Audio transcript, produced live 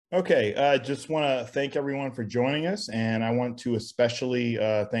Okay, just want to thank everyone for joining us, and I want to especially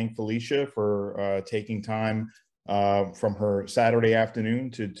thank Felicia for taking time from her Saturday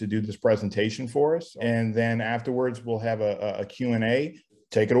afternoon to do this presentation for us. And then afterwards, we'll have a Q&A.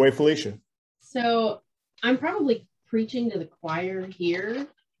 Take it away, Felicia. So I'm probably preaching to the choir here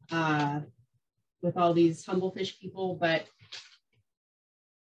with all these humble fish people, but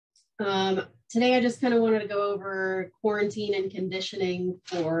today I just kind of wanted to go over quarantine and conditioning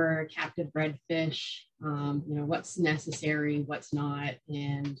for captive bred fish, what's necessary, what's not,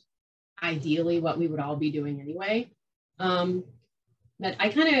 and ideally what we would all be doing anyway. But I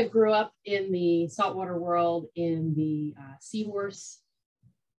kind of grew up in the saltwater world in the seahorse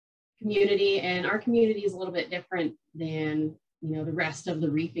community, and our community is a little bit different than the rest of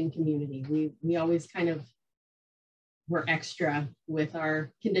the reefing community. We always kind of were extra with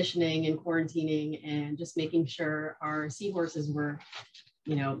our conditioning and quarantining and just making sure our seahorses were,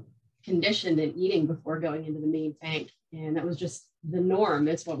 conditioned and eating before going into the main tank. And that was just the norm.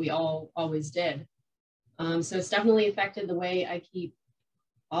 It's what we all always did. So it's definitely affected the way I keep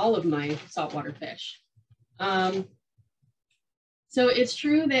all of my saltwater fish. So it's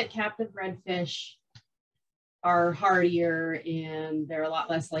true that captive bred fish are hardier and they're a lot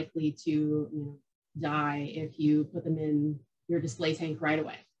less likely to, die if you put them in your display tank right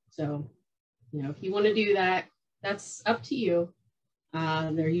away. So, if you want to do that, that's up to you.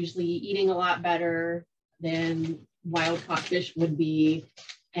 They're usually eating a lot better than wild caught fish would be,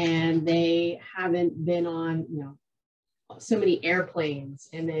 and they haven't been on, so many airplanes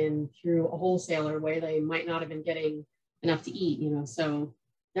and then through a wholesaler where they might not have been getting enough to eat, so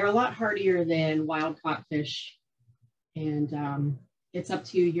they're a lot hardier than wild caught fish. And it's up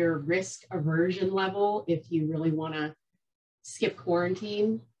to your risk aversion level if you really want to skip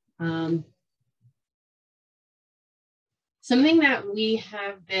quarantine. Something that we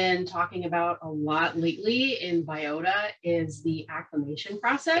have been talking about a lot lately in Biota is the acclimation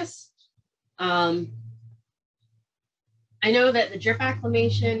process. I know that the drip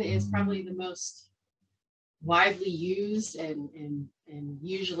acclimation is probably the most widely used and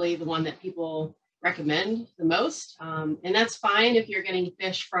usually the one that people recommend the most. And that's fine if you're getting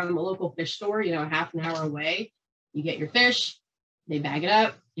fish from a local fish store, a half an hour away. You get your fish, they bag it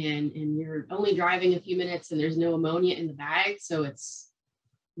up, and you're only driving a few minutes and there's no ammonia in the bag. So it's,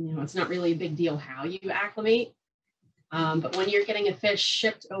 it's not really a big deal how you acclimate. But when you're getting a fish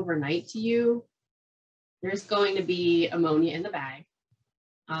shipped overnight to you, there's going to be ammonia in the bag.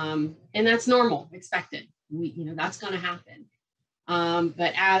 And that's normal, expected. That's going to happen.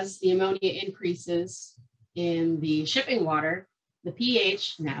 But as the ammonia increases in the shipping water, the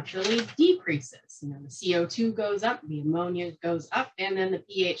pH naturally decreases. The CO2 goes up, the ammonia goes up, and then the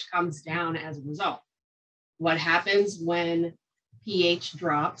pH comes down as a result. What happens when pH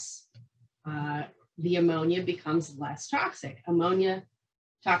drops? The ammonia becomes less toxic. Ammonia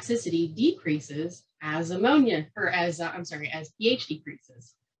toxicity decreases as as pH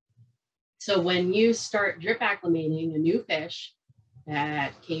decreases. So when you start drip acclimating a new fish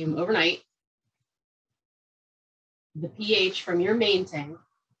that came overnight, the pH from your main tank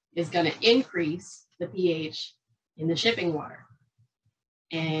is going to increase the pH in the shipping water.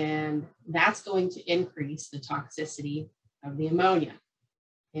 And that's going to increase the toxicity of the ammonia.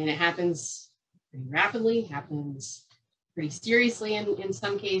 And it happens pretty rapidly, happens pretty seriously in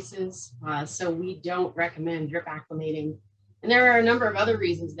some cases. So we don't recommend drip acclimating. And there are a number of other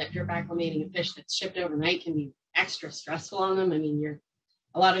reasons that drip acclimating a fish that's shipped overnight can be extra stressful on them. I mean,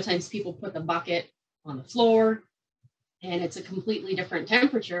 a lot of times people put the bucket on the floor and it's a completely different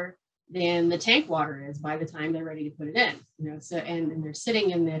temperature than the tank water is by the time they're ready to put it in, so, and they're sitting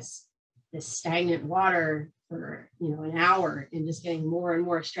in this stagnant water for, an hour and just getting more and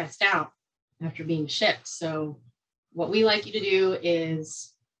more stressed out after being shipped. So what we like you to do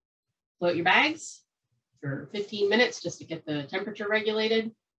is float your bags for 15 minutes just to get the temperature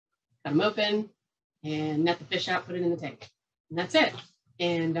regulated, cut them open, and net the fish out, put it in the tank. And that's it.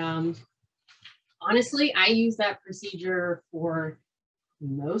 And honestly, I use that procedure for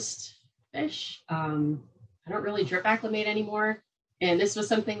most fish. I don't really drip acclimate anymore. And this was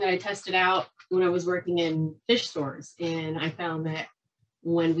something that I tested out when I was working in fish stores. And I found that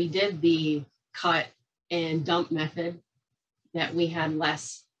when we did the cut and dump method, that we had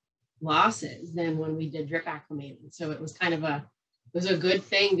less losses than when we did drip acclimating. So it was kind of a good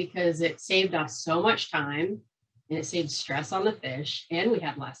thing because it saved us so much time and it saved stress on the fish and we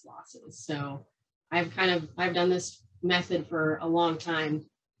had less losses. So I've done this method for a long time.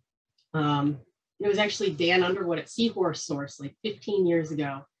 It was actually Dan Underwood at Seahorse Source like 15 years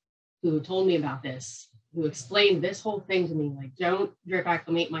ago who told me about this. who explained this whole thing to me, like, don't drip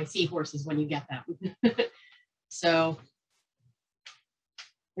acclimate my seahorses when you get them. So,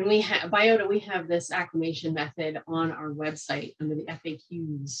 and we have Biota, we have this acclimation method on our website under the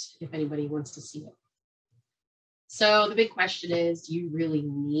FAQs, if anybody wants to see it. So the big question is, do you really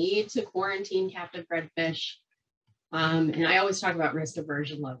need to quarantine captive bred fish? And I always talk about risk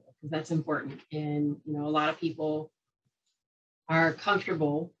aversion level, because that's important. And, you know, a lot of people are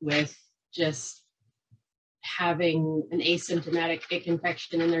comfortable with just having an asymptomatic ick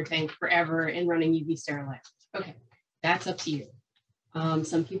infection in their tank forever and running UV sterilizers. Okay, that's up to you.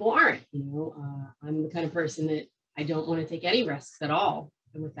 Some people aren't, you know, I'm the kind of person that I don't want to take any risks at all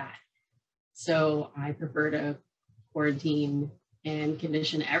with that. So I prefer to quarantine and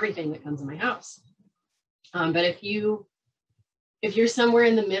condition everything that comes in my house. But if you're somewhere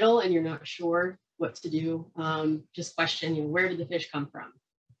in the middle and you're not sure what to do, just question, you know, where did the fish come from?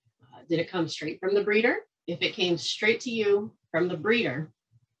 Did it come straight from the breeder? If it came straight to you from the breeder,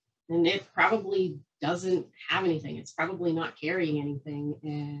 then it probably doesn't have anything. It's probably not carrying anything,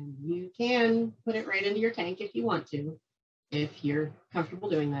 and you can put it right into your tank if you want to, if you're comfortable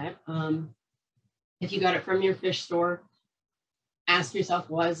doing that. If you got it from your fish store, ask yourself,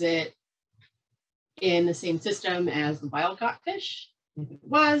 was it in the same system as the wild-caught fish? If it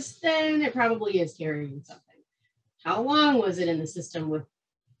was, then it probably is carrying something. How long was it in the system with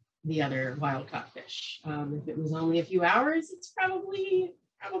the other wild-caught fish? If it was only a few hours, it's probably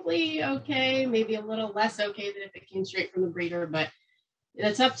okay, maybe a little less okay than if it came straight from the breeder, but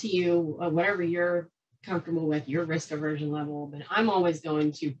that's up to you, whatever you're comfortable with, your risk aversion level. But I'm always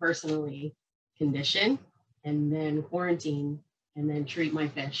going to personally condition and then quarantine and then treat my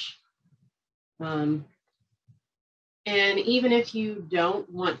fish. And even if you don't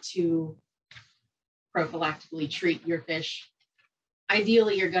want to prophylactically treat your fish,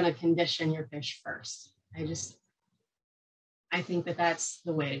 ideally you're going to condition your fish first. I think that that's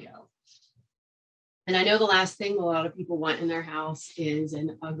the way to go. And I know the last thing a lot of people want in their house is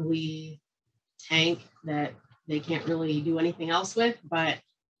an ugly tank that they can't really do anything else with, but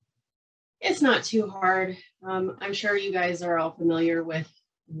it's not too hard. I'm sure you guys are all familiar with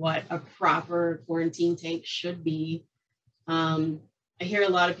what a proper quarantine tank should be. I hear a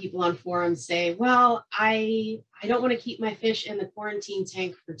lot of people on forums say, well, I don't want to keep my fish in the quarantine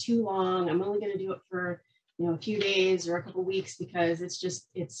tank for too long. I'm only going to do it for, you know, a few days or a couple weeks, because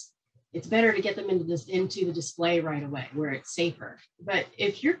it's better to get them into the display right away where it's safer. But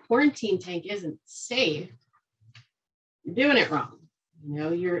if your quarantine tank isn't safe, you're doing it wrong. You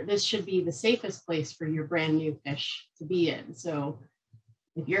know, this should be the safest place for your brand new fish to be in. So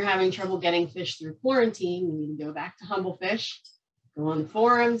if you're having trouble getting fish through quarantine, you need to go back to Humble Fish, go on the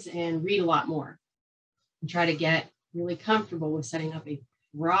forums and read a lot more and try to get really comfortable with setting up a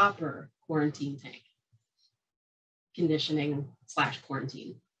proper quarantine tank, conditioning /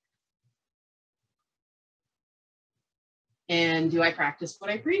 quarantine. And do I practice what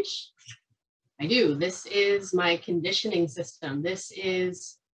I preach? I do. This is my conditioning system. This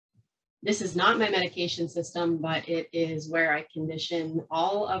is not my medication system, but it is where I condition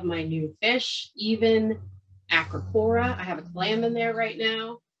all of my new fish, even acropora. I have a clam in there right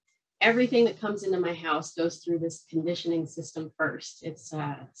now. Everything that comes into my house goes through this conditioning system first. It's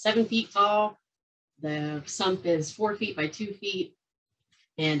 7 feet tall. The sump is 4 feet by 2 feet.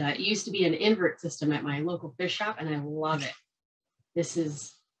 And it used to be an invert system at my local fish shop, and I love it. This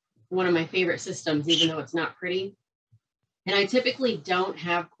is one of my favorite systems, even though it's not pretty. And I typically don't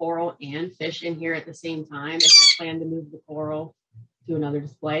have coral and fish in here at the same time if I plan to move the coral to another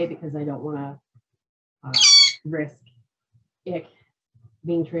display, because I don't want to risk ick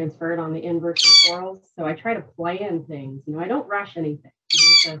being transferred on the inverts and corals. So I try to plan things. You know, I don't rush anything.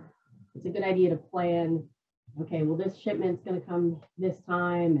 You know, it's a good idea to plan, okay, well, this shipment's going to come this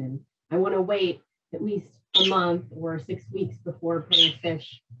time, and I want to wait at least a month or 6 weeks before putting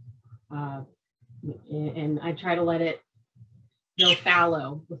fish. And I try to let it go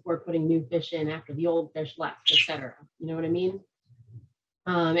fallow before putting new fish in after the old fish left, etc. You know what I mean?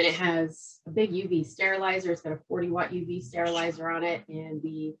 And it has a big UV sterilizer. It's got a 40-watt UV sterilizer on it, and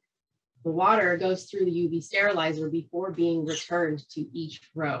the water goes through the UV sterilizer before being returned to each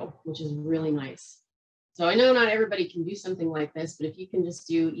row, which is really nice. So I know not everybody can do something like this, but if you can just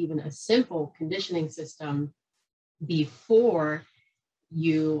do even a simple conditioning system before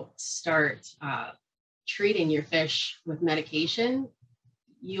you start treating your fish with medication,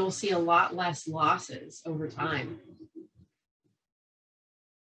 you'll see a lot less losses over time.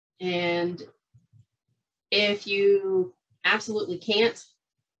 And if you absolutely can't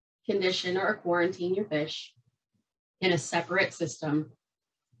condition or quarantine your fish in a separate system,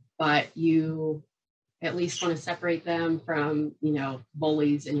 but you at least want to separate them from, you know,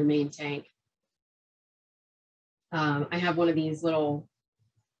 bullies in your main tank. I have one of these little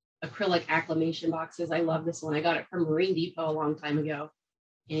acrylic acclimation boxes. I love this one. I got it from Marine Depot a long time ago.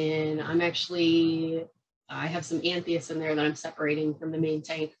 And I have some Anthias in there that I'm separating from the main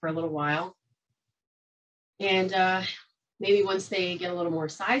tank for a little while. And maybe once they get a little more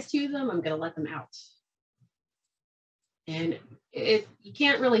size to them, I'm going to let them out. And you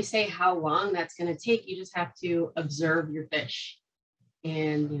can't really say how long that's going to take. You just have to observe your fish.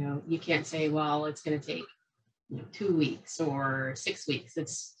 And, you know, you can't say, well, it's going to take, you know, 2 weeks or 6 weeks.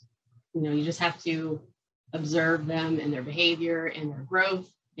 It's, you know, you just have to observe them and their behavior and their growth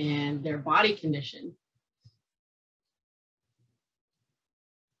and their body condition.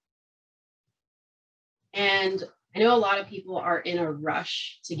 And I know a lot of people are in a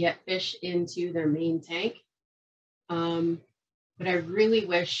rush to get fish into their main tank. But I really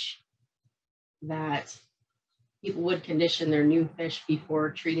wish that people would condition their new fish before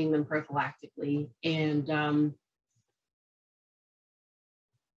treating them prophylactically. And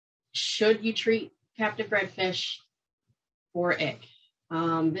should you treat captive bred fish for ick?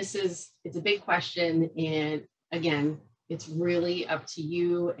 It's a big question. And again, it's really up to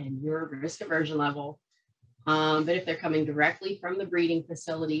you and your risk aversion level. But if they're coming directly from the breeding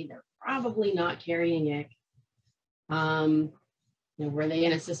facility, they're probably not carrying ick. You know, were they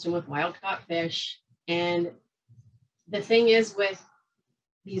in a system with wild caught fish? And the thing is, with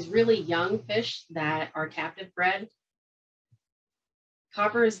these really young fish that are captive bred,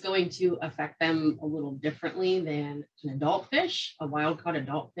 copper is going to affect them a little differently than an adult fish, a wild caught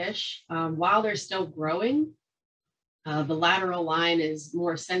adult fish. While they're still growing, the lateral line is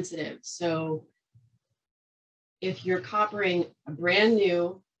more sensitive. So if you're coppering a brand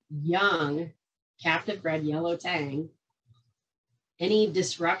new, young, captive bred yellow tang, any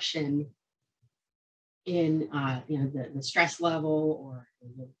disruption in you know, the stress level or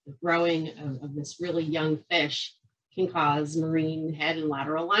the growing of this really young fish can cause marine head and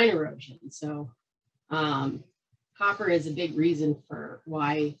lateral line erosion. So copper is a big reason for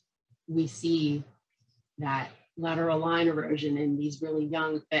why we see that lateral line erosion in these really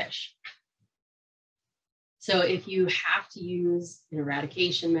young fish. So if you have to use an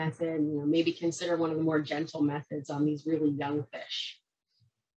eradication method, you know, maybe consider one of the more gentle methods on these really young fish.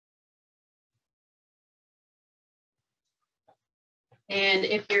 And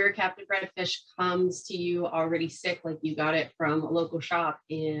if your captive bred fish comes to you already sick, like you got it from a local shop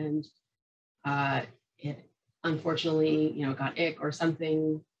and it unfortunately, you know, got ick or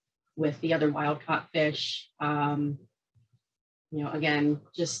something with the other wild caught fish, you know, again,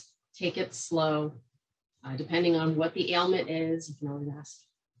 just take it slow. Depending on what the ailment is, you can always ask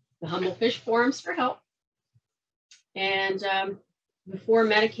the Humble Fish forums for help. And before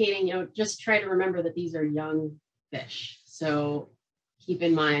medicating, you know, just try to remember that these are young fish. So keep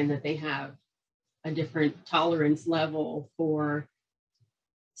in mind that they have a different tolerance level for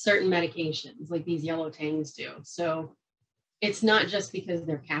certain medications like these yellow tangs do. So it's not just because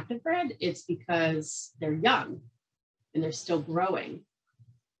they're captive bred, it's because they're young and they're still growing.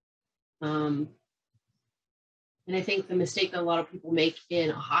 And I think the mistake that a lot of people make in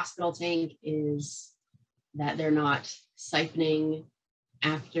a hospital tank is that they're not siphoning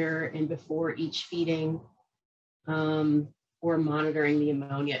after and before each feeding, or monitoring the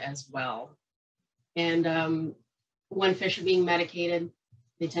ammonia as well. And when fish are being medicated,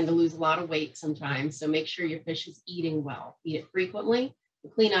 they tend to lose a lot of weight sometimes. So make sure your fish is eating well, eat it frequently,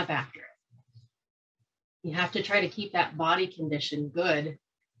 and clean up after it. You have to try to keep that body condition good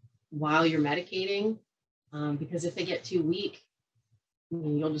while you're medicating. Because if they get too weak,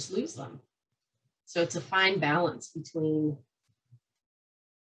 you'll just lose them. So it's a fine balance between,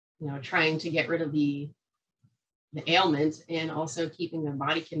 you know, trying to get rid of the ailment and also keeping their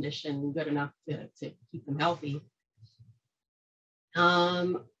body condition good enough to keep them healthy.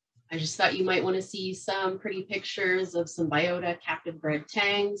 I just thought you might want to see some pretty pictures of some Biota captive bred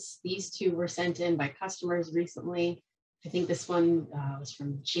tangs. These two were sent in by customers recently. I think this one was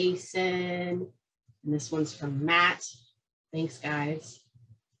from Jason. And this one's from Matt. Thanks, guys.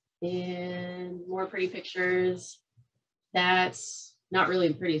 And more pretty pictures. That's not really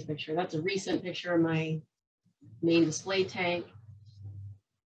the prettiest picture. That's a recent picture of my main display tank.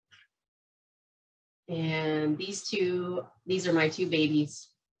 And these are my two babies.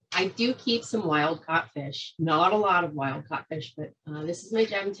 I do keep some wild caught fish. Not a lot of wild caught fish, but this is my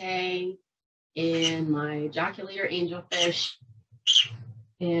gem tang and my joculator angelfish.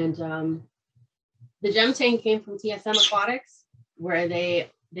 And the gem tang came from TSM Aquatics, where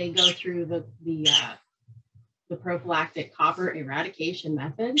they go through the prophylactic copper eradication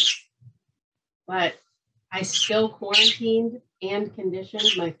method. But I still quarantined and conditioned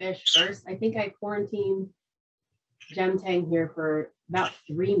my fish first. I think I quarantined Gem Tang here for about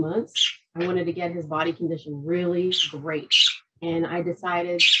 3 months. I wanted to get his body condition really great. And I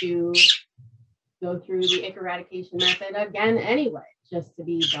decided to go through the ick eradication method again anyway, just to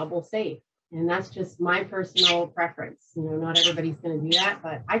be double safe. And that's just my personal preference. You know, not everybody's going to do that,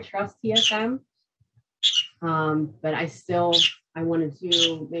 but I trust TSM. But I wanted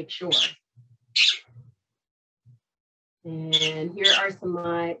to make sure. And here are some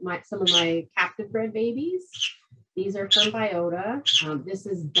of my captive bred babies. These are from Biota. This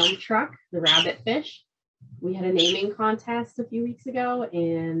is Dump Truck, the rabbit fish. We had a naming contest a few weeks ago,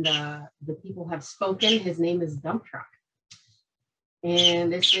 and the people have spoken. His name is Dump Truck.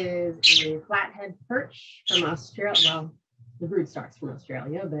 And this is a flathead perch from Australia. Well, the brood starts from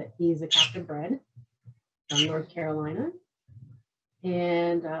Australia, but he's a captive bred from North Carolina.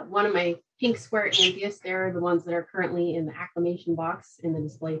 And one of my pink square anthias, they're the ones that are currently in the acclimation box in the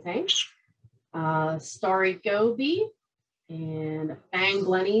display tank. Starry Goby and Fang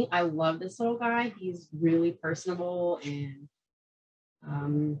Glenny. I love this little guy. He's really personable,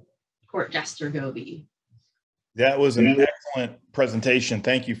 and Court Jester Goby. That was an excellent presentation.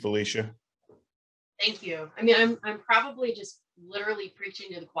 Thank you, Felicia. Thank you. I mean, I'm probably just literally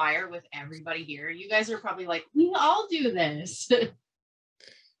preaching to the choir with everybody here. You guys are probably like, we all do this.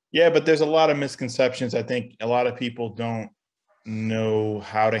 Yeah, but there's a lot of misconceptions. I think a lot of people don't know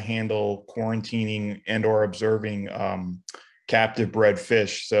how to handle quarantining and or observing captive bred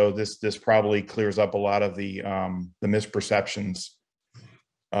fish. So this probably clears up a lot of the misperceptions.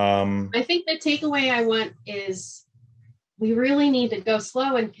 I think the takeaway I want is we really need to go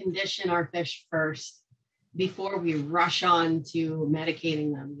slow and condition our fish first before we rush on to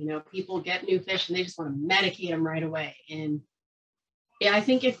medicating them. You know, people get new fish and they just want to medicate them right away. And yeah, I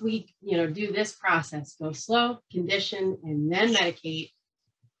think if we, do this process, go slow, condition, and then medicate,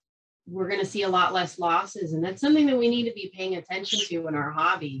 we're going to see a lot less losses. And that's something that we need to be paying attention to in our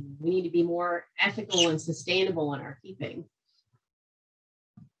hobby. We need to be more ethical and sustainable in our keeping.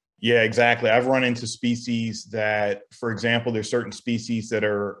 Yeah, exactly. I've run into species that, for example, there's certain species that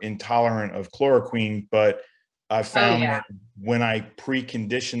are intolerant of chloroquine, but I found that when I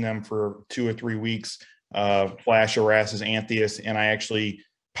precondition them for 2 or 3 weeks, Flash, Erastus, Anthias, and I actually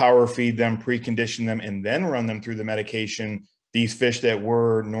power feed them, precondition them, and then run them through the medication, these fish that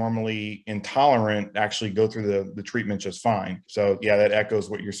were normally intolerant actually go through the treatment just fine. So yeah, that echoes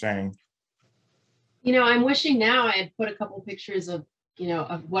what you're saying. I'm wishing now I had put a couple pictures of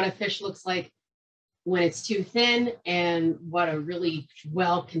what a fish looks like when it's too thin and what a really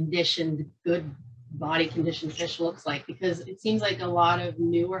well-conditioned, good body conditioned fish looks like, because it seems like a lot of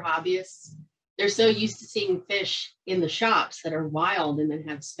newer hobbyists, they're so used to seeing fish in the shops that are wild and then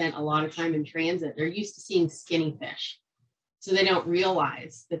have spent a lot of time in transit. They're used to seeing skinny fish. So they don't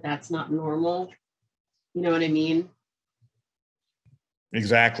realize that that's not normal. You know what I mean?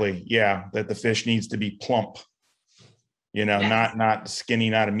 Exactly. Yeah. That the fish needs to be plump, yes. not skinny,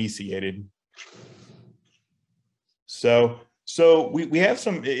 not emaciated. So we have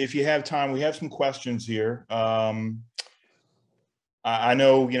some, if you have time, we have some questions here. I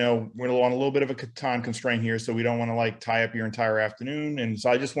know, we're on a little bit of a time constraint here, so we don't want to tie up your entire afternoon. And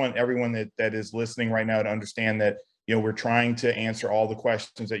so I just want everyone that is listening right now to understand that, we're trying to answer all the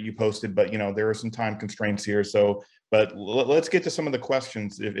questions that you posted, but, there are some time constraints here. So, but let's get to some of the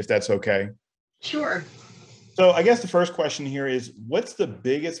questions if that's okay. Sure. So I guess the first question here is, what's the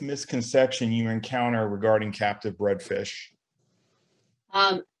biggest misconception you encounter regarding captive bred fish?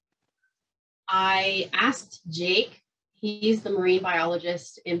 I asked Jake, he's the marine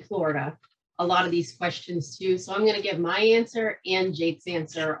biologist in Florida, a lot of these questions too. So I'm going to give my answer and Jake's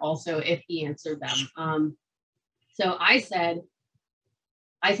answer also if he answered them. So I said,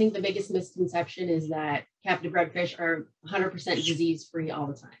 I think the biggest misconception is that captive bred fish are 100% disease-free all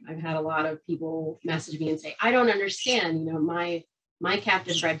the time. I've had a lot of people message me and say, I don't understand, my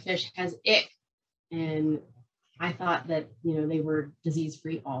captive bred fish has ick. And I thought that, they were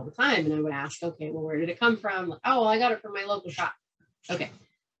disease-free all the time. And I would ask, okay, well, where did it come from? Like, oh, well, I got it from my local shop. Okay.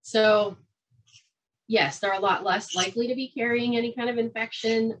 So yes, they're a lot less likely to be carrying any kind of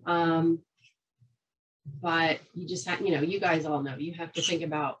infection. But you just have, you guys all know, you have to think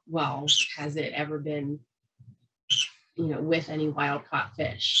about, well, has it ever been, with any wild caught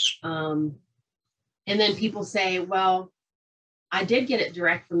fish? And then people say, well, I did get it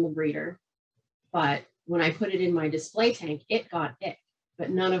direct from the breeder, but when I put it in my display tank, it got ick,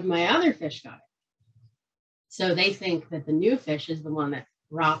 but none of my other fish got it. So they think that the new fish is the one that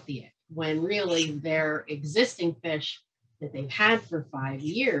brought the ick, when really their existing fish that they've had for 5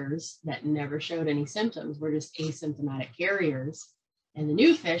 years that never showed any symptoms, were just asymptomatic carriers. And the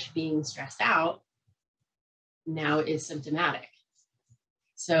new fish, being stressed out, now is symptomatic.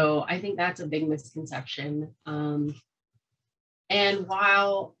 So I think that's a big misconception. And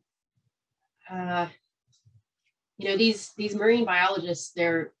while these marine biologists,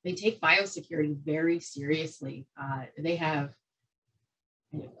 they take biosecurity very seriously. They have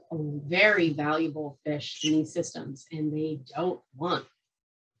very valuable fish in these systems, and they don't want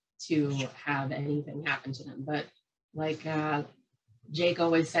to have anything happen to them. But like Jake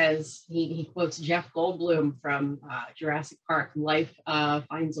always says, he quotes Jeff Goldblum from Jurassic Park, life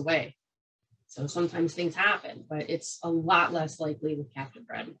finds a way. So sometimes things happen, but it's a lot less likely with captive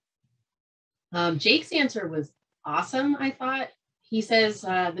bred. Jake's answer was awesome, I thought. He says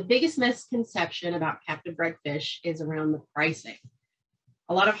the biggest misconception about captive bred fish is around the pricing.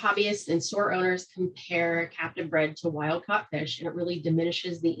 A lot of hobbyists and store owners compare captive bred to wild caught fish, and it really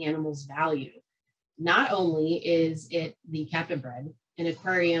diminishes the animal's value. Not only is it the captive bred, an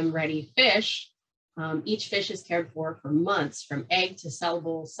aquarium ready fish, each fish is cared for months from egg to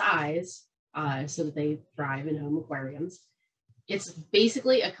sellable size so that they thrive in home aquariums. It's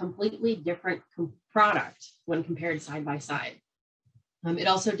basically a completely different product when compared side by side. It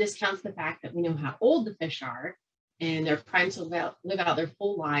also discounts the fact that we know how old the fish are, and they're primed to live out their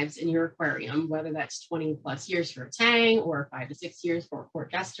full lives in your aquarium, whether that's 20 plus years for a tang or 5 to 6 years for a court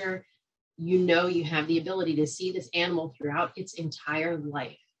jester. You have the ability to see this animal throughout its entire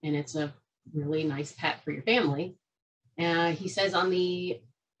life, and it's a really nice pet for your family. He says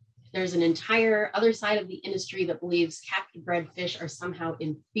there's an entire other side of the industry that believes captive bred fish are somehow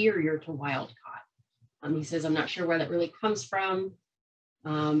inferior to wild caught. He says, I'm not sure where that really comes from,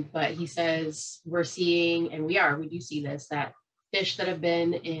 but he says we're seeing, and we do see this, that fish that have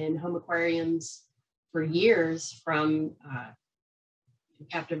been in home aquariums for years from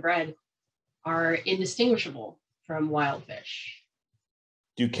captive bred are indistinguishable from wild fish.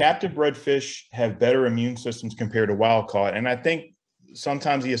 Do captive bred fish have better immune systems compared to wild caught? And I think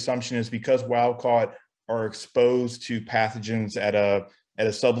sometimes the assumption is because wild caught are exposed to pathogens at a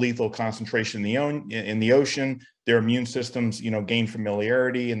sublethal concentration in the ocean, their immune systems, gain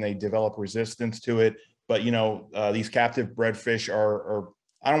familiarity and they develop resistance to it. But these captive bred fish are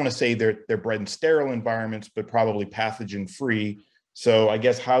I don't want to say they're bred in sterile environments, but probably pathogen free. So I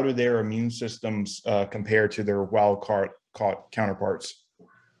guess how do their immune systems compare to their wild caught counterparts?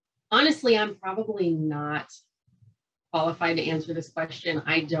 Honestly, I'm probably not qualified to answer this question.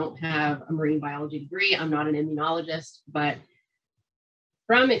 I don't have a marine biology degree. I'm not an immunologist, but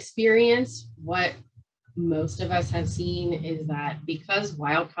from experience, what most of us have seen is that because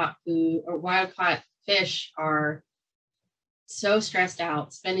wild caught fish are so stressed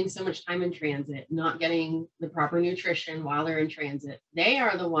out, spending so much time in transit, not getting the proper nutrition while they're in transit, they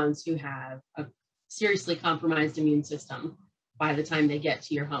are the ones who have a seriously compromised immune system by the time they get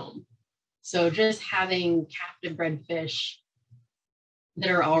to your home. So just having captive bred fish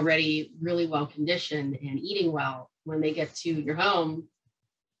that are already really well conditioned and eating well, when they get to your home,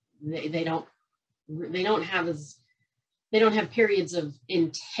 they don't have periods of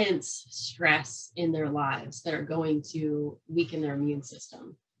intense stress in their lives that are going to weaken their immune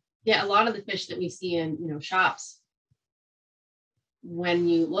system. Yeah, a lot of the fish that we see in shops, when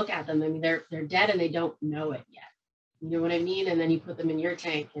you look at them, I mean, they're dead and they don't know it yet. You know what I mean? And then you put them in your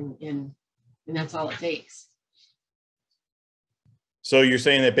tank and that's all it takes. So you're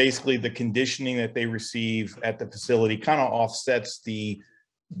saying that basically the conditioning that they receive at the facility kind of offsets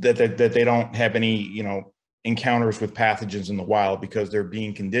that they don't have any, encounters with pathogens in the wild because they're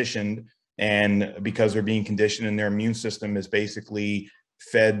being conditioned, and because they're being conditioned and their immune system is basically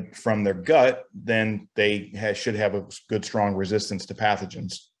fed from their gut, then they should have a good, strong resistance to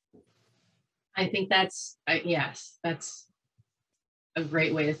pathogens. I think that's a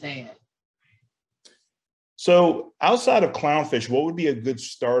great way to say it. So outside of clownfish, what would be a good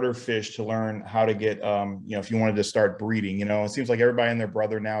starter fish to learn how to get, if you wanted to start breeding? It seems like everybody and their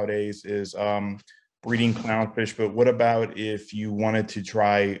brother nowadays is breeding clownfish, but what about if you wanted to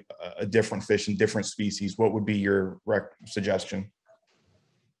try a different fish in different species? What would be your suggestion?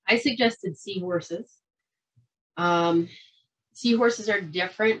 I suggested seahorses. Seahorses are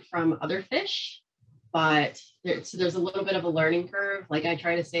different from other fish, but there's a little bit of a learning curve. Like I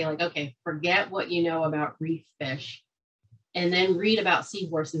try to say, okay, forget what you know about reef fish and then read about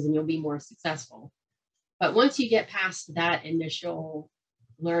seahorses and you'll be more successful. But once you get past that initial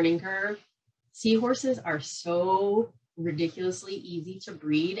learning curve, seahorses are so ridiculously easy to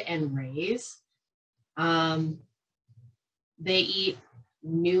breed and raise. They eat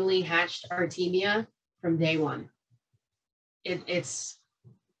newly hatched Artemia from day one. it's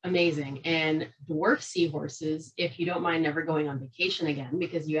amazing. And dwarf seahorses, if you don't mind never going on vacation again,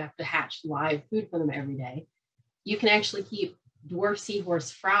 because you have to hatch live food for them every day, you can actually keep dwarf seahorse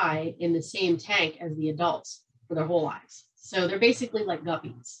fry in the same tank as the adults for their whole lives. So they're basically like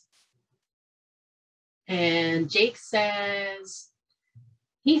guppies. And Jake says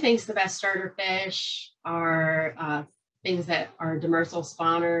he thinks the best starter fish are things that are demersal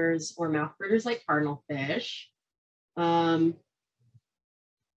spawners or mouth brooders like cardinal fish. Cardinals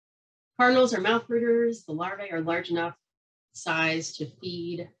are mouth brooders. The larvae are large enough size to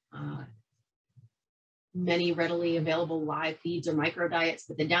feed many readily available live feeds or micro diets,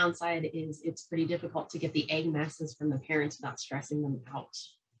 but the downside is it's pretty difficult to get the egg masses from the parents without stressing them out.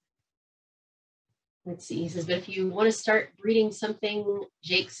 Let's see, he says, but if you want to start breeding something,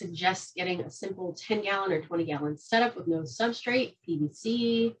 Jake suggests getting a simple 10-gallon or 20-gallon setup with no substrate,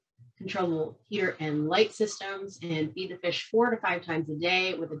 PVC, controllable heater and light systems, and feed the fish 4 to 5 times a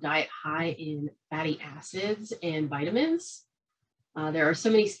day with a diet high in fatty acids and vitamins. There are so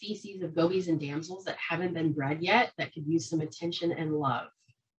many species of gobies and damsels that haven't been bred yet that could use some attention and love.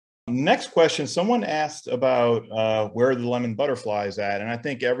 Next question, someone asked about where the lemon butterfly is at, and I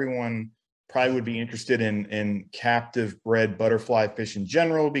think everyone probably would be interested in captive bred butterfly fish in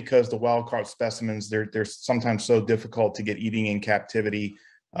general, because the wild caught specimens, they're sometimes so difficult to get eating in captivity.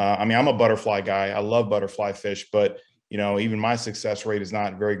 I mean, I'm a butterfly guy. I love butterfly fish, but you know, even my success rate is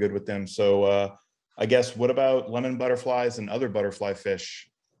not very good with them. So I guess, what about lemon butterflies and other butterfly fish?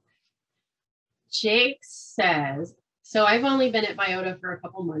 Jake says, so I've only been at Biota for a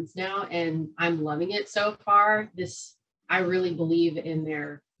couple months now, and I'm loving it so far. I really believe in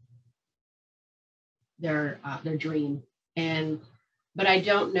their dream, but I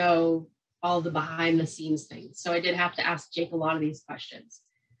don't know all the behind the scenes things. So I did have to ask Jake a lot of these questions.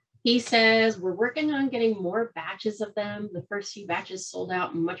 He says, we're working on getting more batches of them. The first few batches sold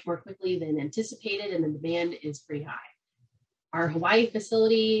out much more quickly than anticipated, and the demand is pretty high. Our Hawaii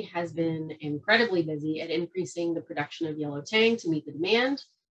facility has been incredibly busy at increasing the production of yellow tang to meet the demand,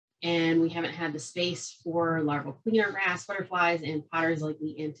 and we haven't had the space for larval cleaner wrasse, butterflies, and potters like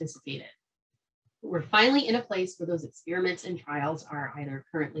we anticipated. We're finally in a place where those experiments and trials are either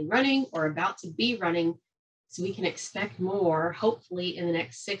currently running or about to be running, so we can expect more, hopefully in the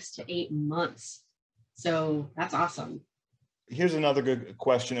next 6 to 8 months. So that's awesome. Here's another good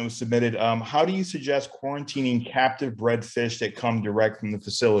question that was submitted. How do you suggest quarantining captive bred fish that come direct from the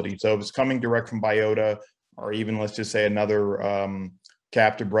facility? So if it's coming direct from Biota, or even let's just say another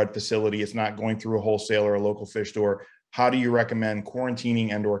captive bred facility, it's not going through a wholesaler or a local fish store, how do you recommend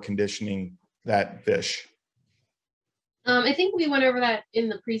quarantining and or conditioning that fish? I think we went over that in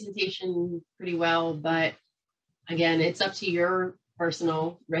the presentation pretty well, but again, it's up to your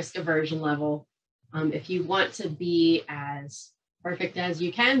personal risk aversion level. If you want to be as perfect as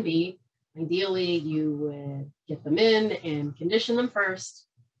you can be, ideally you would get them in and condition them first,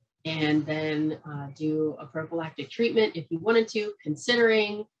 and then do a prophylactic treatment if you wanted to,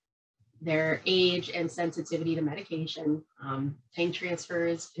 considering their age and sensitivity to medication. Tank transfer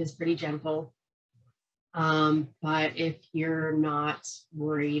is pretty gentle. But if you're not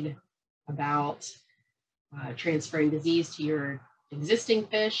worried about transferring disease to your existing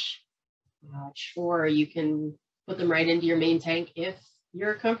fish, sure, you can put them right into your main tank if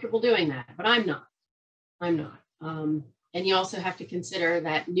you're comfortable doing that, but I'm not. And you also have to consider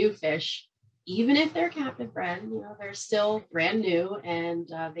that new fish, even if they're captive bred, they're still brand new, and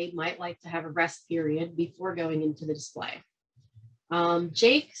they might like to have a rest period before going into the display.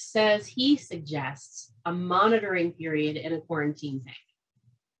 Jake says he suggests a monitoring period in a quarantine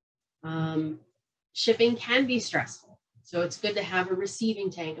tank. Shipping can be stressful, so it's good to have a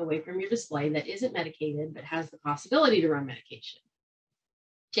receiving tank away from your display that isn't medicated but has the possibility to run medication.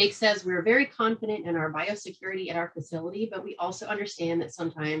 Jake says, we're very confident in our biosecurity at our facility, but we also understand that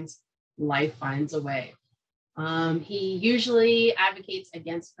sometimes life finds a way. He usually advocates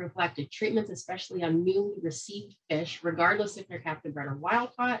against prophylactic treatments, especially on newly received fish, regardless if they're captive bred or wild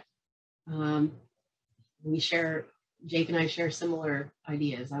caught. Jake and I share similar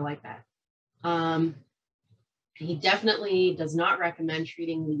ideas. I like that. He definitely does not recommend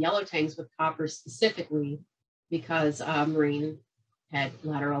treating the yellow tangs with copper specifically because marine head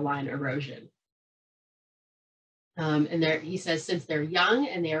lateral line erosion. And he says, since they're young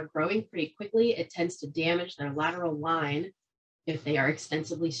and they are growing pretty quickly, it tends to damage their lateral line if they are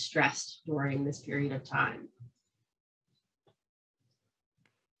extensively stressed during this period of time.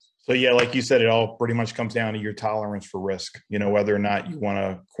 So yeah, like you said, it all pretty much comes down to your tolerance for risk, whether or not you want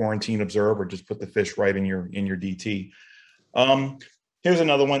to quarantine, observe, or just put the fish right in your DT. Here's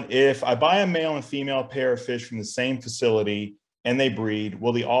another one. If I buy a male and female pair of fish from the same facility and they breed,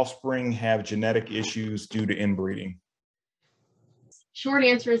 will the offspring have genetic issues due to inbreeding? Short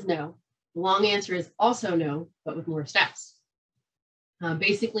answer is no. The long answer is also no, but with more steps.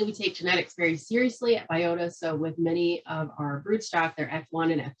 Basically, we take genetics very seriously at Biota. So with many of our broodstock, they're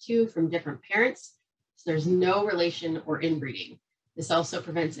F1 and F2 from different parents. So there's no relation or inbreeding. This also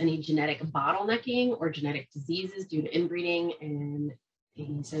prevents any genetic bottlenecking or genetic diseases due to inbreeding. And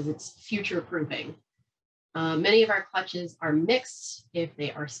he says it's future proofing. Many of our clutches are mixed if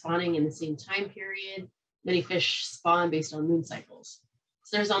they are spawning in the same time period. Many fish spawn based on moon cycles.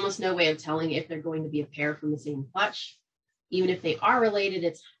 So there's almost no way of telling if they're going to be a pair from the same clutch. Even if they are related,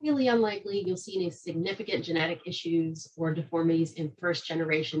 it's highly unlikely you'll see any significant genetic issues or deformities in first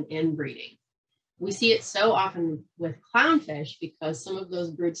generation inbreeding. We see it so often with clownfish because some of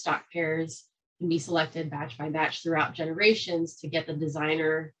those broodstock pairs can be selected batch by batch throughout generations to get the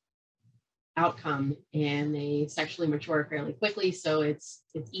designer outcome, and they sexually mature fairly quickly. So it's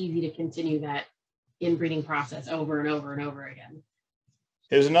easy to continue that inbreeding process over and over and over again.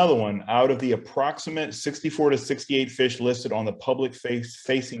 Here's another one. Out of the approximate 64 to 68 fish listed on the public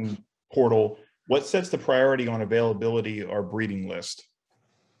facing portal, what sets the priority on availability or breeding list?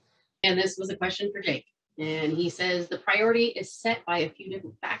 And this was a question for Jake. And he says the priority is set by a few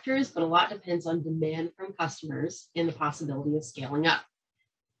different factors, but a lot depends on demand from customers and the possibility of scaling up.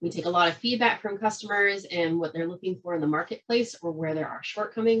 We take a lot of feedback from customers and what they're looking for in the marketplace or where there are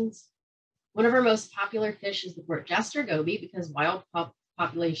shortcomings. One of our most popular fish is the port jester goby because wild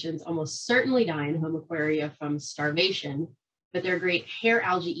populations almost certainly die in home aquaria from starvation, but they're great hair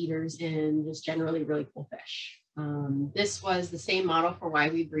algae eaters and just generally really cool fish. This was the same model for why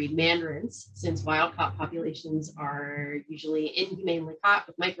we breed mandarins, since wild caught populations are usually inhumanely caught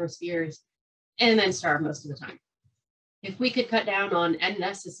with microspheres and then starve most of the time. If we could cut down on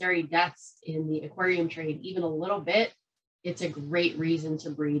unnecessary deaths in the aquarium trade even a little bit, it's a great reason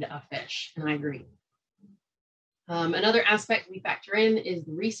to breed a fish, and I agree. Another aspect we factor in is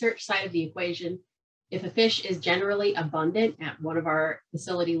the research side of the equation. If a fish is generally abundant at one of our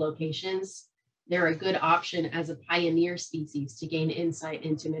facility locations, they're a good option as a pioneer species to gain insight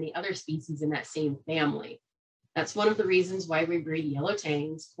into many other species in that same family. That's one of the reasons why we breed yellow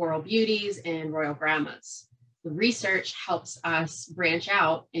tangs, coral beauties, and royal brahmas. The research helps us branch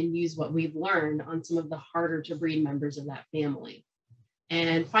out and use what we've learned on some of the harder to breed members of that family.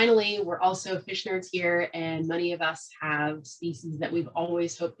 And finally, we're also fish nerds here, and many of us have species that we've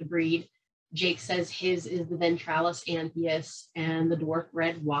always hoped to breed. Jake says his is the ventralis anthias and the dwarf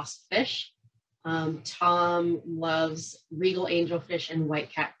red waspfish. Tom loves regal angelfish and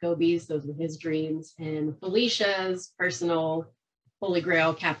white cat gobies. Those were his dreams. And Felicia's personal holy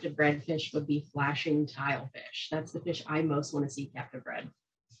grail captive bred fish would be flashing tilefish. That's the fish I most want to see captive bred.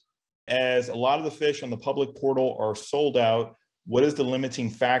 As a lot of the fish on the public portal are sold out, what is the limiting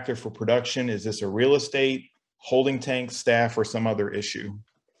factor for production? Is this a real estate, holding tank, staff, or some other issue?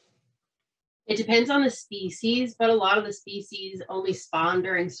 It depends on the species, but a lot of the species only spawn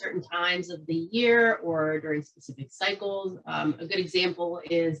during certain times of the year or during specific cycles. A good example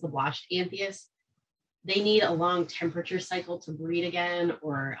is the blotched anthias. They need a long temperature cycle to breed again,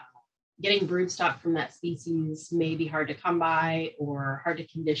 or getting broodstock from that species may be hard to come by or hard to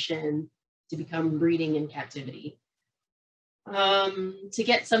condition to become breeding in captivity. To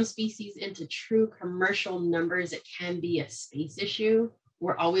get some species into true commercial numbers, it can be a space issue.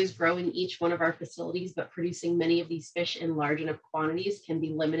 We're always growing each one of our facilities, but producing many of these fish in large enough quantities can be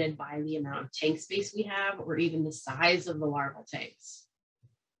limited by the amount of tank space we have or even the size of the larval tanks.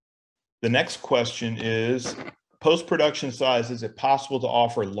 The next question is, post-production size, is it possible to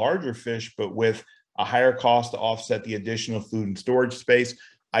offer larger fish, but with a higher cost to offset the additional food and storage space?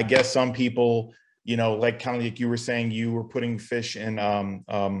 I guess some people, you know, like kind of like you were saying, you were putting fish in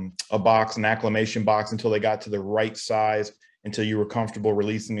a box, an acclimation box, until they got to the right size, until you were comfortable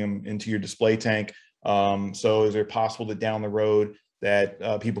releasing them into your display tank. So is it possible that down the road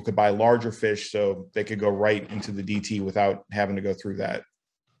that people could buy larger fish so they could go right into the DT without having to go through that?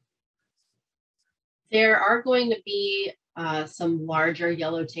 There are going to be some larger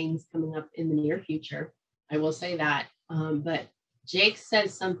yellow tangs coming up in the near future. I will say that. But Jake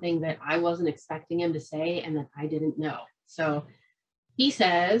says something that I wasn't expecting him to say and that I didn't know. So he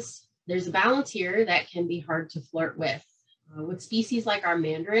says there's a balance here that can be hard to flirt with. With species like our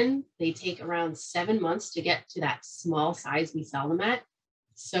mandarin, they take around 7 months to get to that small size we sell them at.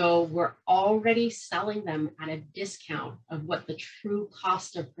 So we're already selling them at a discount of what the true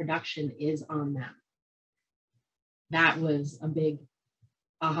cost of production is on them. That was a big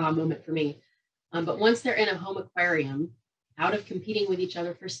aha moment for me. But once they're in a home aquarium, out of competing with each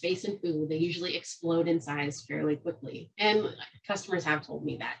other for space and food, they usually explode in size fairly quickly. And customers have told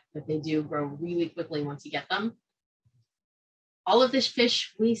me that they do grow really quickly once you get them. All of the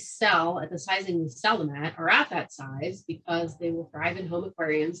fish we sell at the sizing we sell them at are at that size because they will thrive in home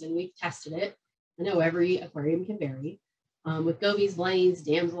aquariums, and we've tested it. I know every aquarium can vary. With gobies, blennies,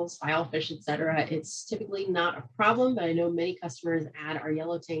 damsels, filefish, etc., it's typically not a problem, but I know many customers add our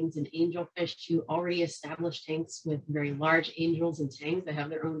yellow tangs and angelfish to already established tanks with very large angels and tangs that have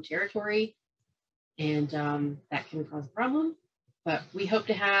their own territory, and that can cause a problem. But we hope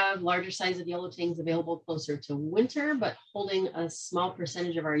to have larger size of yellow tangs available closer to winter, but holding a small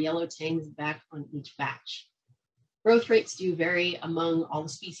percentage of our yellow tangs back on each batch. Growth rates do vary among all the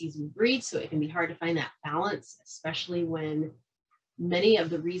species we breed, so it can be hard to find that balance, especially when many of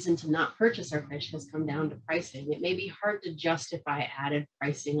the reason to not purchase our fish has come down to pricing. It may be hard to justify added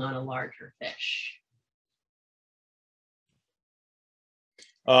pricing on a larger fish.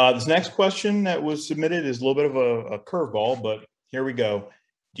 This next question that was submitted is a little bit of a curveball, but here we go.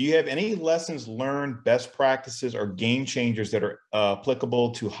 Do you have any lessons learned, best practices, or game changers that are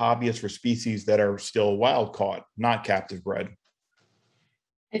applicable to hobbyists for species that are still wild caught, not captive bred?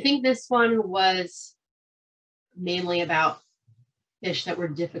 I think this one was mainly about fish that were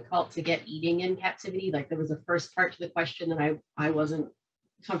difficult to get eating in captivity. Like there was a first part to the question that I wasn't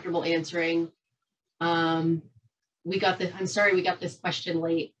comfortable answering. We got this question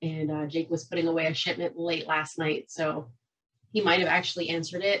late, and Jake was putting away a shipment late last night. So he might have actually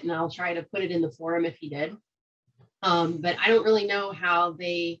answered it, and I'll try to put it in the forum if he did. But I don't really know how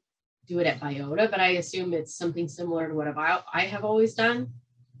they do it at Biota, but I assume it's something similar to what I have always done.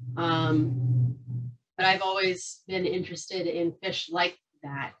 But I've always been interested in fish like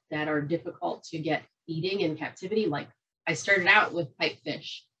that are difficult to get eating in captivity. Like I started out with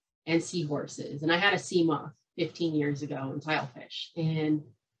pipefish and seahorses, and I had a sea moth 15 years ago and tilefish. And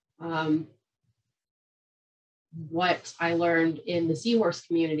what I learned in the seahorse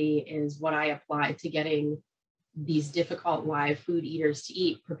community is what I apply to getting these difficult live food eaters to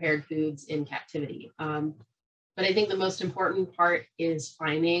eat prepared foods in captivity. But I think the most important part is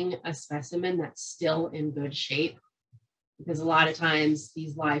finding a specimen that's still in good shape, because a lot of times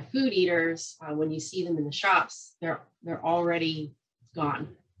these live food eaters, when you see them in the shops, they're already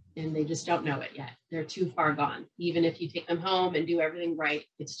gone and they just don't know it yet. They're too far gone. Even if you take them home and do everything right,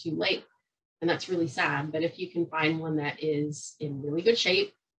 it's too late. And that's really sad. But if you can find one that is in really good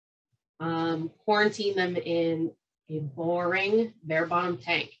shape, quarantine them in a boring, bare bottom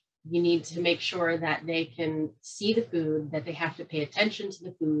tank. You need to make sure that they can see the food, that they have to pay attention to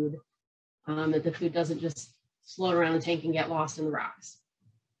the food, that the food doesn't just float around the tank and get lost in the rocks.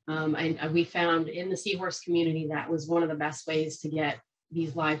 We found in the seahorse community that was one of the best ways to get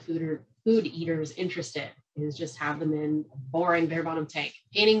these live food eaters interested, is just have them in a boring bare bottom tank.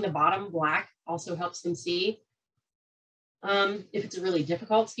 Painting the bottom black also helps them see. If it's a really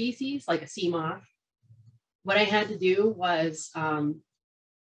difficult species, like a sea moth, what I had to do was,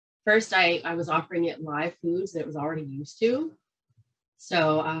 first I was offering it live foods that it was already used to.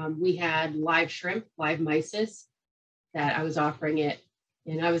 So we had live shrimp, live mysis that I was offering it.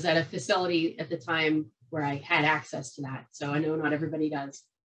 And I was at a facility at the time where I had access to that. So I know not everybody does.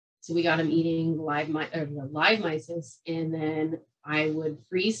 So we got him eating the live mysis, and then I would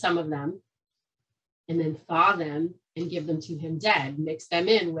freeze some of them and then thaw them and give them to him dead, mix them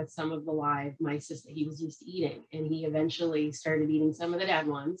in with some of the live mysis that he was used to eating. And he eventually started eating some of the dead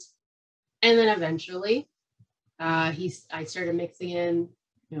ones. And then eventually I started mixing in,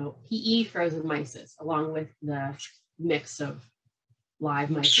 PE frozen mysis along with the mix of live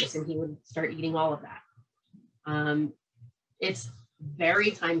mysis, and he would start eating all of that. It's very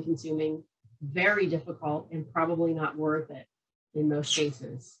time consuming, very difficult, and probably not worth it in most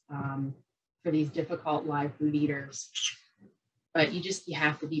cases for these difficult live food eaters. But you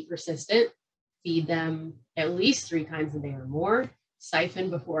have to be persistent, feed them at least 3 times a day or more,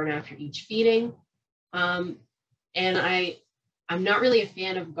 siphon before and after each feeding. And I'm not really a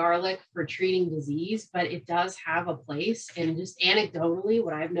fan of garlic for treating disease, but it does have a place. And just anecdotally,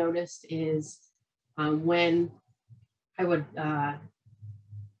 what I've noticed is when I would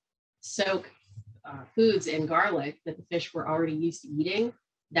soak foods in garlic that the fish were already used to eating,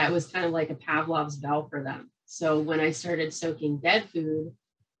 that was kind of like a Pavlov's bell for them. So when I started soaking dead food,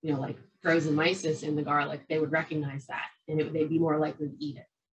 like frozen mysis in the garlic, they would recognize that, and they'd be more likely to eat it.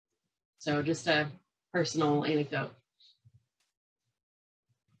 So just a personal anecdote.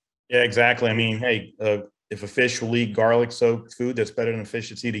 Yeah, exactly. I mean, hey, if a fish will eat garlic soaked food, that's better than a fish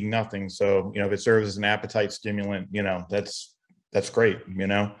that's eating nothing. So, if it serves as an appetite stimulant, that's great,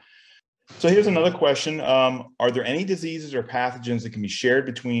 So here's another question. Are there any diseases or pathogens that can be shared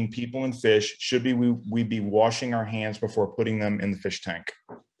between people and fish? Should we be washing our hands before putting them in the fish tank?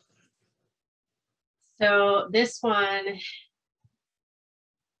 So this one,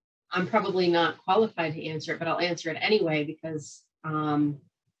 I'm probably not qualified to answer it, but I'll answer it anyway because,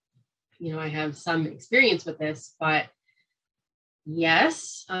 you know, I have some experience with this. But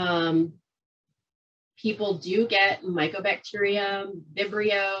yes, people do get Mycobacterium,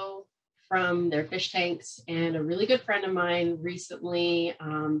 Vibrio from their fish tanks. And a really good friend of mine recently,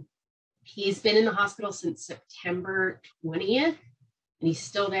 he's been in the hospital since September 20th, and he's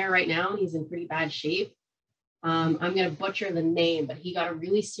still there right now. He's in pretty bad shape. I'm going to butcher the name, but he got a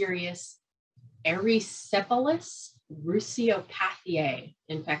really serious erysipelas brucopathiae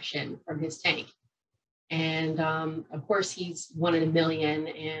infection from his tank. And of course, he's 1 in a million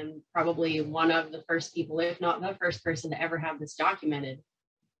and probably one of the first people, if not the first person to ever have this documented.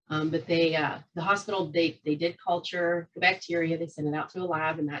 But the hospital, they did culture the bacteria, they sent it out to a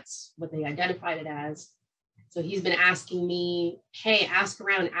lab, and that's what they identified it as. So he's been asking me, hey, ask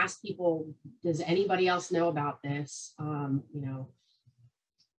around, ask people, does anybody else know about this? You know,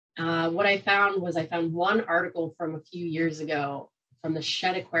 what I found was I found one article from a few years ago from the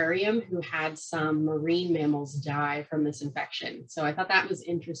Shed Aquarium who had some marine mammals die from this infection. So I thought that was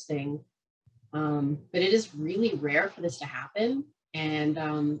interesting. But it is really rare for this to happen.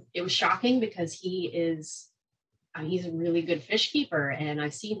 And it was shocking because he's a really good fish keeper, and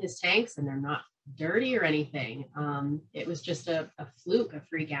I've seen his tanks and they're not dirty or anything. It was just a fluke, a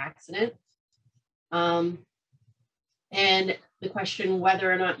freak accident. And the question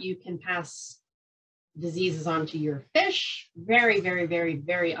whether or not you can pass diseases onto your fish, very, very, very,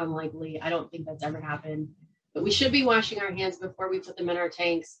 very unlikely. I don't think that's ever happened. But we should be washing our hands before we put them in our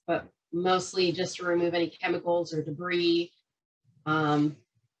tanks, but mostly just to remove any chemicals or debris.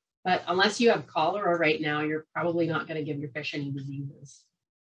 But unless you have cholera right now, you're probably not going to give your fish any diseases.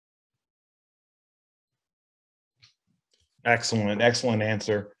 Excellent, excellent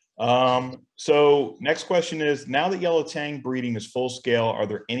answer. So next question is, now that yellow tang breeding is full scale, are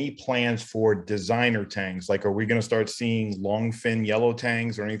there any plans for designer tangs? Like, are we going to start seeing long fin yellow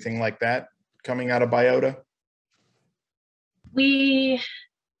tangs or anything like that coming out of Biota? We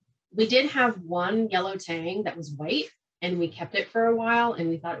did have one yellow tang that was white, and we kept it for a while, and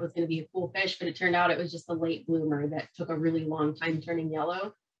we thought it was going to be a cool fish, but it turned out it was just a late bloomer that took a really long time turning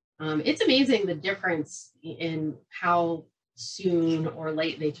yellow. It's amazing the difference in how soon or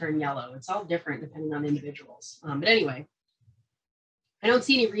late they turn yellow. It's all different depending on individuals. But anyway, I don't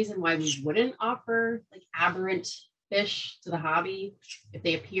see any reason why we wouldn't offer like aberrant fish to the hobby if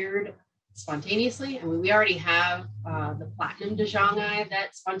they appeared spontaneously. I mean, we already have the platinum Dajongai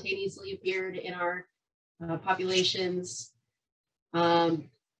that spontaneously appeared in our populations. But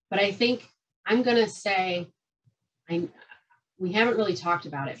I think I'm going to say, we haven't really talked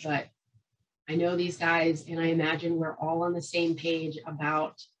about it, but I know these guys, and I imagine we're all on the same page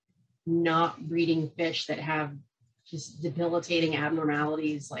about not breeding fish that have just debilitating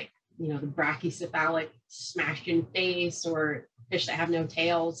abnormalities, like, you know, the brachycephalic smashed in face, or fish that have no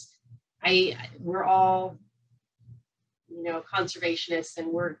tails. We're all, you know, conservationists,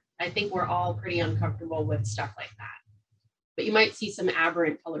 and I think we're all pretty uncomfortable with stuff like that. But you might see some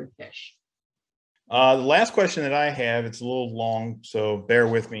aberrant colored fish. The last question that I have, it's a little long, so bear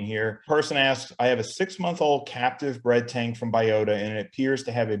with me here. Person asks, I have a 6-month-old captive bred tank from Biota, and it appears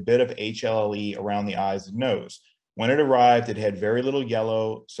to have a bit of HLLE around the eyes and nose. When it arrived, it had very little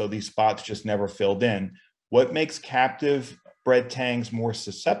yellow, so these spots just never filled in. What makes captive bred tanks more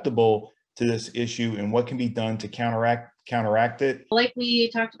susceptible to this issue, and what can be done to counteract it? Like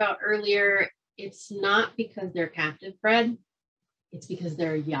we talked about earlier, it's not because they're captive bred, it's because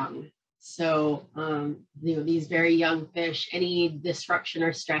they're young. So, you know, these very young fish, any disruption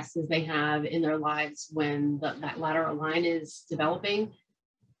or stresses they have in their lives when that lateral line is developing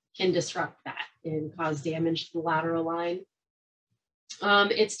can disrupt that and cause damage to the lateral line.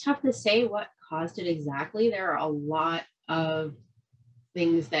 It's tough to say what caused it exactly. There are a lot of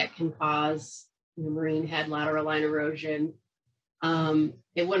things that can cause, you know, marine head lateral line erosion.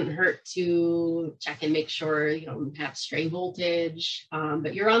 It wouldn't hurt to check and make sure you don't have stray voltage,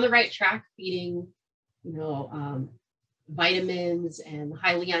 but you're on the right track feeding, you know, vitamins and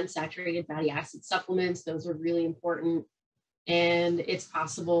highly unsaturated fatty acid supplements. Those are really important. And it's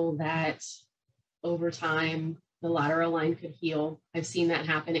possible that over time, the lateral line could heal. I've seen that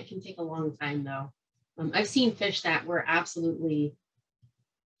happen. It can take a long time though. I've seen fish that were absolutely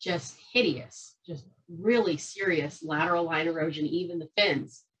just hideous, just really serious lateral line erosion, even the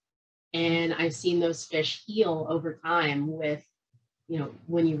fins. And I've seen those fish heal over time with,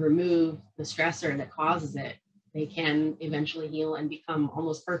 when you remove the stressor that causes it, they can eventually heal and become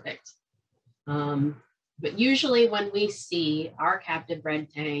almost perfect. But usually when we see our captive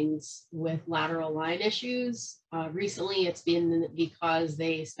bred tangs with lateral line issues, recently it's been because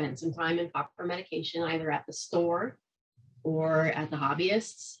they spent some time in copper medication, either at the store or at the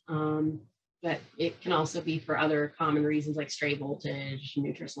hobbyists. But it can also be for other common reasons like stray voltage,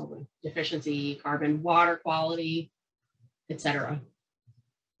 nutritional deficiency, carbon, water quality, etc.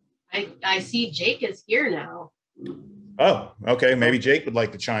 I see Jake is here now. Oh, okay. Maybe Jake would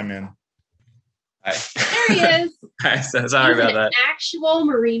like to chime in. Hi. There he is. Hi, so sorry about that. Actual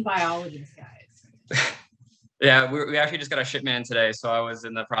marine biologist, guys. Yeah, we actually just got a shipment in today, so I was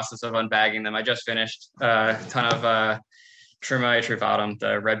in the process of unbagging them. I just finished a ton of Truma atrifatum,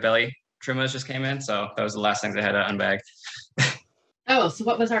 the red belly Trumas just came in, so that was the last things I had to unbag. Oh, so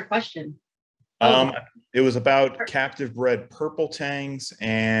what was our question? It was about captive bred purple tangs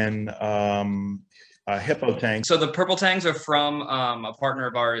and hippo tangs. So the purple tangs are from a partner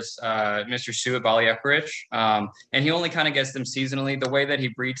of ours, Mr. Sue at Bali Equirich, and he only kind of gets them seasonally. The way that he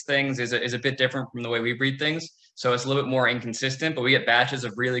breeds things is a bit different from the way we breed things, so it's a little bit more inconsistent. But we get batches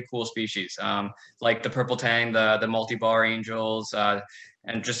of really cool species, like the purple tang, the multi-bar angels,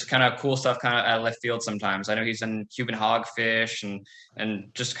 and just kind of cool stuff, kind of out of left field sometimes. I know he's in Cuban hogfish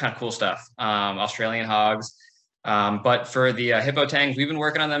and just kind of cool stuff, Australian hogs. But for the hippo tangs, we've been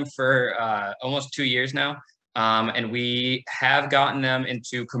working on them for almost 2 years now. And we have gotten them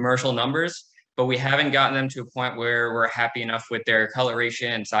into commercial numbers, but we haven't gotten them to a point where we're happy enough with their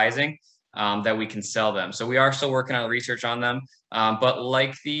coloration and sizing that we can sell them. So we are still working on research on them. But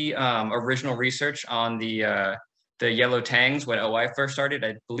like the original research on the yellow tangs when OI first started,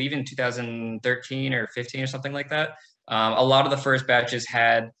 I believe in 2013 or 15 or something like that, a lot of the first batches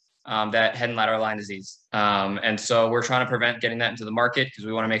had that head and lateral line disease. And so we're trying to prevent getting that into the market because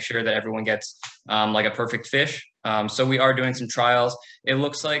we want to make sure that everyone gets like a perfect fish. So we are doing some trials. It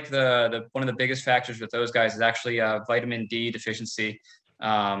looks like the one of the biggest factors with those guys is actually vitamin D deficiency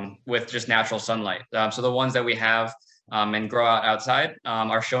with just natural sunlight. So the ones that we have and grow out outside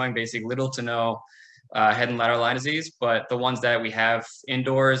are showing basically little to no head and lateral line disease, but the ones that we have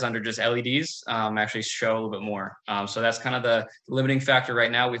indoors under just LEDs actually show a little bit more. So that's kind of the limiting factor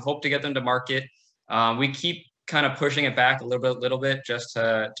right now. We hope to get them to market. We keep kind of pushing it back a little bit just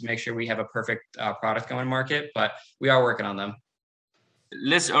to make sure we have a perfect product going to market, but we are working on them.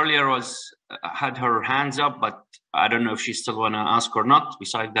 Liz earlier had her hands up, but I don't know if she still want to ask or not.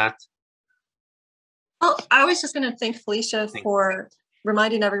 Beside that, well, I was just going to thank Felicia for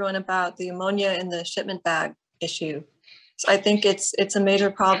reminding everyone about the ammonia in the shipment bag issue. So I think it's a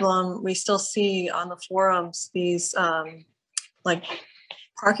major problem. We still see on the forums these like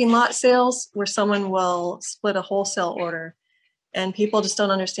parking lot sales where someone will split a wholesale order, and people just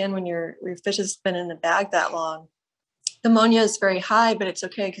don't understand when your fish has been in the bag that long. The ammonia is very high, but it's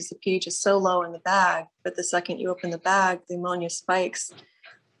okay because the pH is so low in the bag. But the second you open the bag, the ammonia spikes.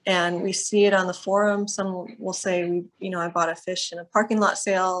 And we see it on the forum. Some will say, I bought a fish in a parking lot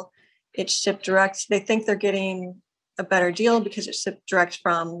sale. It's shipped direct. They think they're getting a better deal because it's shipped direct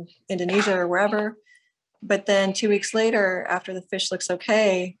from Indonesia or wherever. But then 2 weeks later, after the fish looks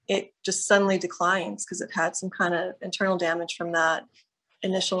okay, it just suddenly declines because it had some kind of internal damage from that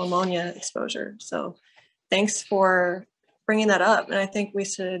initial ammonia exposure. So thanks for bringing that up. And I think we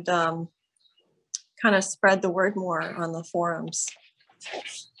should kind of spread the word more on the forums.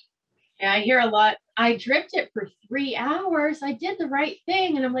 Yeah, I hear a lot. I dripped it for 3 hours. I did the right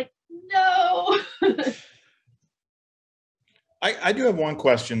thing. And I'm like, no. I do have one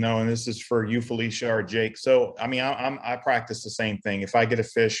question though, and this is for you, Felicia or Jake. So, I mean, I practice the same thing. If I get a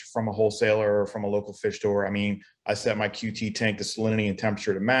fish from a wholesaler or from a local fish store, I mean, I set my QT tank, the salinity and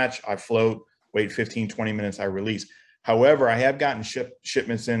temperature to match. I float, wait 15, 20 minutes, I release. However, I have gotten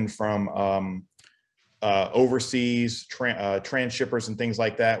shipments in from overseas transshippers and things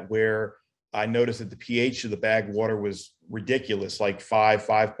like that, where I noticed that the pH of the bag water was ridiculous, like 5,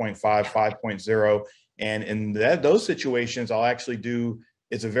 5.5, 5.0. And in those situations, I'll actually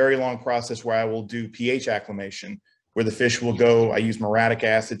it's a very long process where I will do pH acclimation, where the fish will go, I use muriatic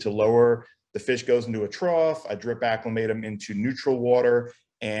acid to lower, the fish goes into a trough, I drip acclimate them into neutral water,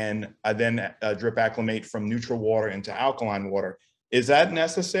 and I then drip acclimate from neutral water into alkaline water. Is that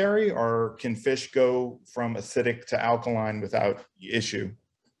necessary, or can fish go from acidic to alkaline without issue?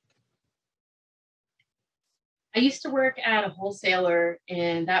 I used to work at a wholesaler,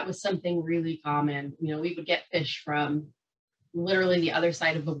 and that was something really common. We would get fish from literally the other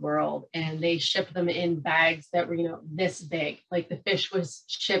side of the world, and they shipped them in bags that were, this big. Like the fish was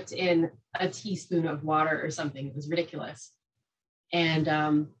shipped in a teaspoon of water or something. It was ridiculous.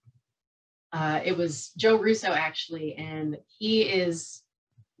 And it was Joe Russo, actually, and he is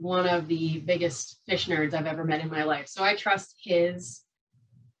one of the biggest fish nerds I've ever met in my life. So I trust his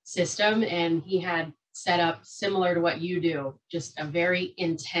system, and he had set up similar to what you do, just a very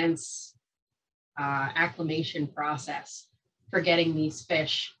intense acclimation process for getting these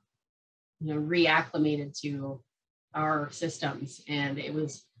fish, reacclimated to our systems. And it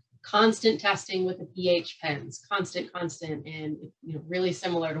was constant testing with the pH pens, constant, and really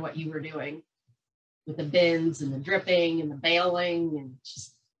similar to what you were doing with the bins and the dripping and the bailing, and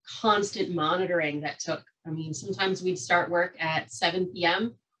just constant monitoring that took, sometimes we'd start work at 7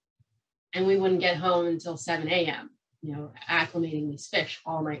 p.m. and we wouldn't get home until 7 a.m., acclimating these fish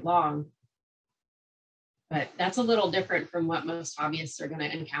all night long. But that's a little different from what most hobbyists are going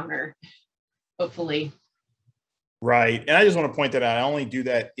to encounter, hopefully. Right. And I just want to point that out. I only do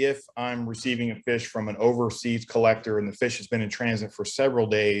that if I'm receiving a fish from an overseas collector and the fish has been in transit for several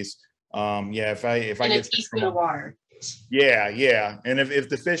days. If I get fish from the water. Yeah. And if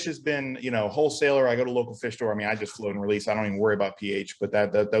the fish has been, wholesaler, I go to local fish store. I just float and release. I don't even worry about pH, but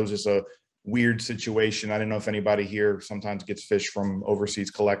that was just a weird situation. I don't know if anybody here sometimes gets fish from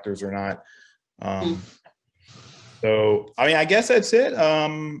overseas collectors or not. So, I guess that's it.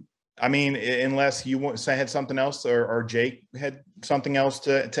 Unless you had something else, or Jake had something else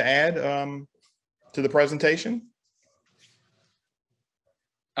to add to the presentation.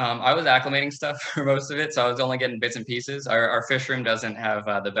 I was acclimating stuff for most of it, so I was only getting bits and pieces. Our fish room doesn't have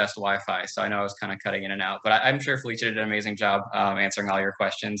the best Wi-Fi, so I know I was kind of cutting in and out. But I'm sure Felicia did an amazing job answering all your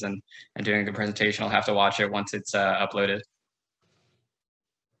questions and doing the presentation. I'll have to watch it once it's uploaded.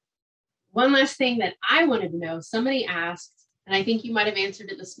 One last thing that I wanted to know, somebody asked, and I think you might have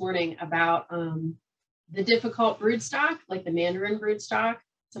answered it this morning, about the difficult broodstock, like the Mandarin broodstock.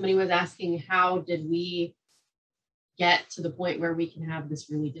 Somebody was asking, how did we get to the point where we can have this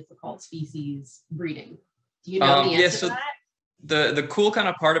really difficult species breeding? Do you know the answer to that? The cool kind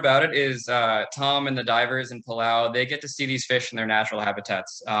of part about it is Tom and the divers in Palau, they get to see these fish in their natural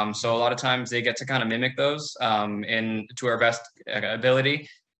habitats. So a lot of times they get to kind of mimic those to our best ability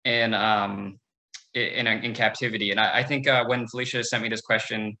in captivity. And I think when Felicia sent me this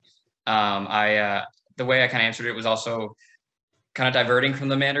question, the way I kind of answered it was also kind of diverting from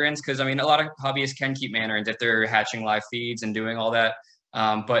the mandarins, because a lot of hobbyists can keep mandarins if they're hatching live feeds and doing all that.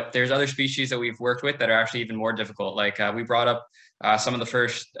 But there's other species that we've worked with that are actually even more difficult. Like we brought up some of the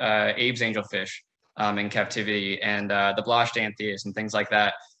first Abe's angelfish in captivity, and the blashed antheas and things like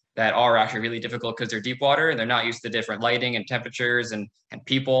that are actually really difficult because they're deep water and they're not used to different lighting and temperatures and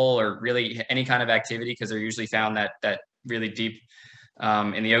people, or really any kind of activity, because they're usually found that really deep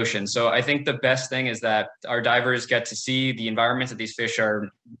in the ocean. So I think the best thing is that our divers get to see the environments that these fish are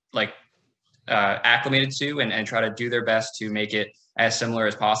acclimated to, and try to do their best to make it as similar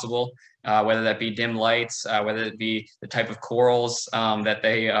as possible, whether that be dim lights, whether it be the type of corals that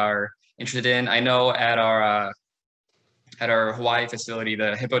they are interested in. I know at our Hawaii facility,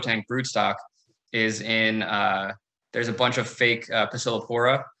 the hippo tank broodstock is in, there's a bunch of fake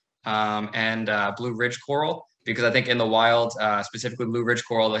Pacillopora and blue ridge coral, because I think in the wild, specifically blue ridge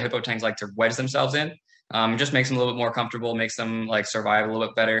coral, the hippo tanks like to wedge themselves in. It just makes them a little bit more comfortable, makes them survive a little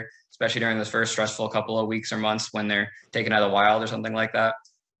bit better, especially during this first stressful couple of weeks or months when they're taken out of the wild or something like that.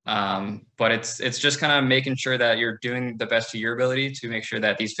 But it's just kind of making sure that you're doing the best to your ability to make sure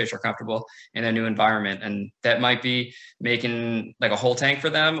that these fish are comfortable in a new environment. And that might be making a whole tank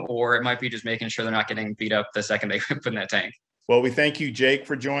for them, or it might be just making sure they're not getting beat up the second they put in that tank. Well, we thank you, Jake,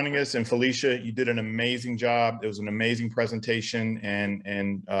 for joining us, and Felicia, you did an amazing job. It was an amazing presentation, and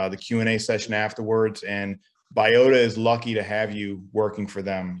the Q&A session afterwards. And Biota is lucky to have you working for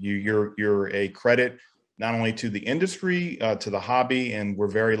them. You're a credit not only to the industry, to the hobby, and we're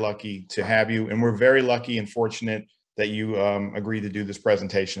very lucky to have you. And we're very lucky and fortunate that you agreed to do this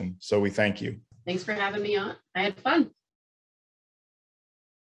presentation. So we thank you. Thanks for having me on. I had fun.